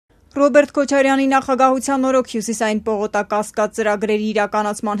Ռոբերտ Քոչարյանի նախագահության օրոք Հյուսիսային պողոտակասկած ծրագրերի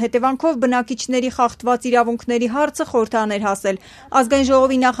իրականացման հետևանքով բնակիչների խախտված իրավունքների հարցը խորհրդաներ հասել։ Ազգային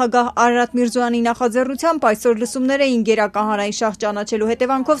ժողովի նախագահ Արարատ Միրզոյանի նախաձեռնությամբ այսօր լսումներ էին գերական հանրային շահ ճանաչելու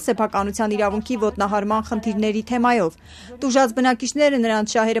հետևանքով սեփականության իրավունքի ոտնահարման խնդիրների թեմայով։ Տուժած բնակիչները,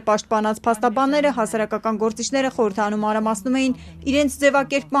 նրանց շահերը պաշտպանած փաստաբանները, հասարակական գործիչները խորհրդանում մանրամասնում էին իրենց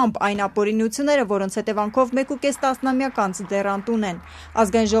ձևակերպմամբ այն ապօրինությունները, որոնց հետևանքով 1.5 տասնամյակ անց դեռ անտուն են։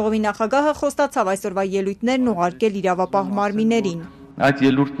 Ազգային ժողովի նախագահը խոստացավ այսօրվա ելույթներն ուղարկել իրավապահ մարմիններին։ Այդ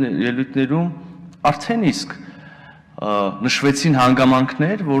ելույթներում արդեն իսկ նշվեցին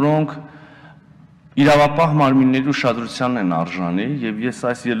հանգամանքներ, որոնք իրավապահ մարմինների ուշադրությանն են արժանի, եւ ես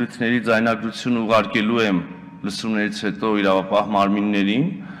այս ելույթների ձայնագրությունը ուղարկելու եմ լսումներից հետո իրավապահ մարմիններին,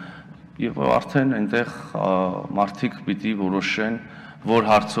 եւ արդեն այնտեղ մարդիկ պիտի որոշեն, որ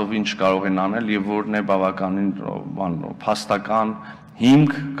հարցով ինչ կարող են անել եւ որն է բավականին փաստական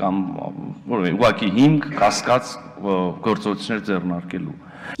հիմք կամ ուղղակի հիմք կասկած գործողություններ ձեռնարկելու։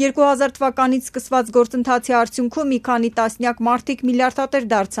 2000 թվականից սկսված գործընթացի արդյունքում մի քանի տասնյակ մարդիկ միլիարդատեր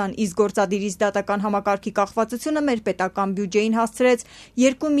դարձան, իսկ գործադիրից դատական համակարգի կախվածությունը մեր պետական բյուջեին հասցրեց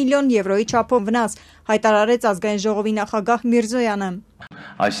 2 միլիոն եվրոյի չափով վնաս, հայտարարեց Ազգային ժողովի նախագահ Միրզոյանը։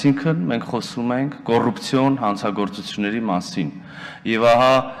 Այսինքն մենք խոսում ենք կոռուպցիոն հանցագործությունների մասին, եւ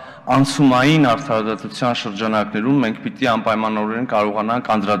ահա անցումային արդարադատության շրջանակներում մենք պիտի անպայմանորեն կարողանանք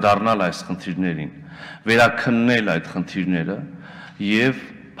անդրադառնալ այս խնդիրներին, վերաքննել այդ խնդիրները եւ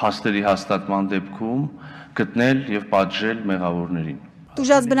փաստերի հաստատման դեպքում գտնել եւ պատժել մեղավորներին։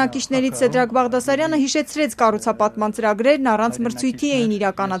 Տուժած բնակիչներից Սեդրակ Բաղդասարյանը հիշեցրեց կառուցապատման ծրագրերն առանց մրցույթի էին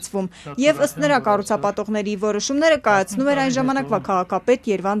իրականացվում եւ ըստ նրա կառուցապատողների որոշումները կայացնում էր այն ժամանակվա քաղաքապետ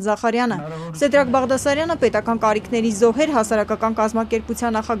Երվանդ Զախարյանը։ Սեդրակ Բաղդասարյանը պետական կարիքների զոհեր հասարակական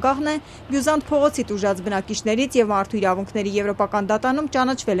կազմակերպության նախագահն է, Բյուզանդ փողոցի տուժած բնակիչներից եւ մարդու իրավունքների եվրոպական դատարանում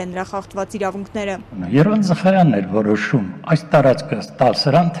ճանաչվել են նրա խախտված իրավունքները։ Երվանդ Զախարյանն էր որոշում այս տարածքը տալ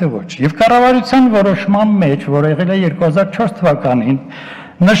սրան թե ոչ։ Եվ կառավարության որոշման մեջ, որ եղել է 2004 թվականին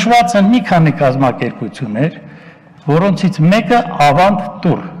նշված են մի քանի կազմակերպություններ, որոնցից մեկը Ավանդ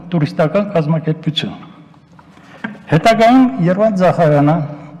տուրիստական կազմակերպություն։ Հետագայում Երվանդ Զախարյանը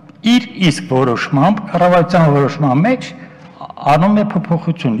իր իսկ որոշմամբ, կառավարության որոշման մեջ անում է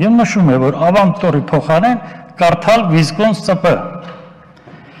փոփոխություն եւ նշում է, որ Ավանդ տուրի փոխարեն կարդալ Վիզկոնս ՑՊ։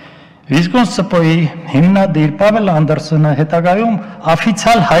 Վիզկոնս ՑՊ-ի հիմնադիր Պավել Անդերսոնը հետագայում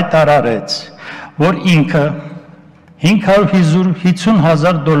օֆիցիալ հայտարարեց, որ ինքը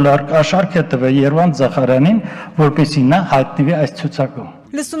 $550,000 կաշառք է տվել Երվանդ Զախարյանին, որպեսզի նա հայտնվի այս ցուցակում։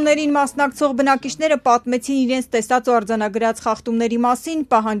 Լսումներին մասնակցող բնակիչները պատմեցին իրենց տեսած ու արձանագրած խախտումների մասին,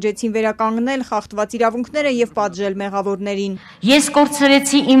 պահանջեցին վերականգնել խախտված իրավունքները եւ պատժել մեղավորներին։ Ես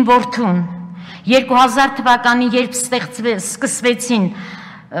կորցրեցի իմ որդուն 2000 թվականին, երբ սկսվեցին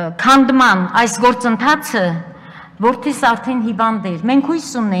քանդման այս գործընթացը, որդիս արդեն հիվանդ էր, մենք հույս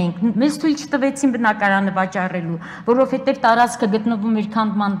ունեինք, մեզ թույլ չտվեցին բնակարանը վաճառելու, որովհետև տարածքը գտնվում էր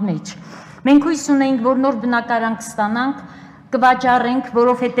քանդման մեջ։ Մենք հույս ունեինք, որ նոր բնակարան կստանանք, կվաճառենք,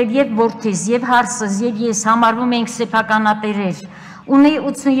 որովհետև եւ որդիս, եւ հարսս, եւ ես համարվում ենք սեփականատերեր։ Ունեի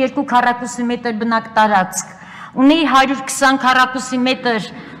 82 քառակուսի մետր բնակ տարածք, ունեի 120 քառակուսի մետր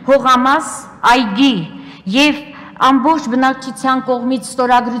հողամաս, այգի եւ ամբողջ բնակչության կողմից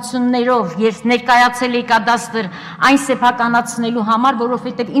ստորագրություններով ես ներկայացել էի կադաստր այն սեփականացնելու համար,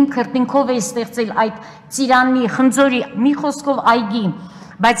 որովհետև իմ քրտինքով է ստեղծել այդ ծիրանի, խնձորի, մի խոսքով այգի,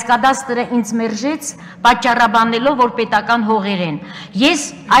 բայց կադաստրը ինձ մերժեց, պատճառաբանելով, որ պետական հողեր են։ Ես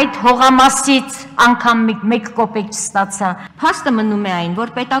այդ հողամասից անգամ 1 կոպեկ չստացա։ Փաստը մնում է այն,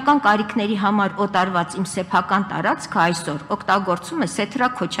 որ պետական կարիքների համար օտարված իմ սեփական տարածքը այսօր օգտագործում է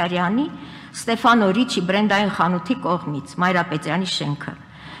Սեդրակ Քոչարյանի Ստեփանո Ռիչի բրենդային խանութի կողմից Մայրապետյանի շենքը։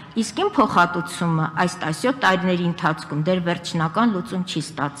 Իսկ իմ փոխհատուցումը այս 17 տարիների ընթացքում դեռ վերջնական լուծում չի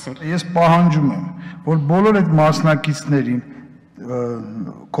ստացել։ Ես պահանջում եմ, որ բոլոր այդ մասնակիցներին,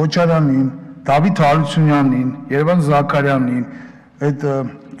 Քոչարյանին, Դավիթ Հարությունյանին, Երվանդ Զաքարյանին, այդ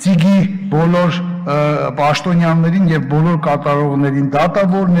ծիգի բոլոր պաշտոնյաներին եւ բոլոր կատարողներին,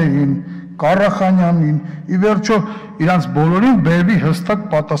 դատավորներին, Կարախանյանին, ի վերջո իրանց բոլորին բերվի հստակ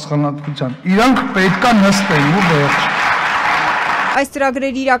պատասխանատվության։ Իրանք պետքա նստեն ու վերջ։ Այս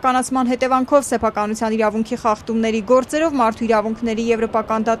ծրագրերի իրականացման հետևանքով սեփականության իրավունքի խախտումների գործերով մարդու իրավունքների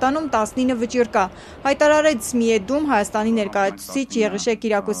եվրոպական դատարանում 19 վճիռ կա, հայտարարեց ՄԻԵԴ-ում Հայաստանի ներկայացուցիչ Եղիշե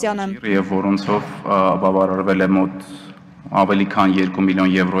Կիրակոսյանը։ Եվ որոնցով բավարարվել է մոտ ավելի քան 2 միլիոն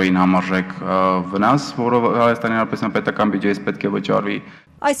եվրոյին համարժեք վնաս, որը Հայաստանի Հանրապետության պետական բյուջեից պետք է վճարվի։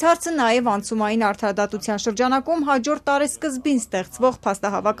 Այս հարցը նաև անցումային արդարադատության շրջանակում հաջորդ տարեսկզբին ստեղծվող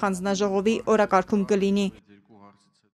փաստահավաք հանձնաժողովի օրակարգում կլինի։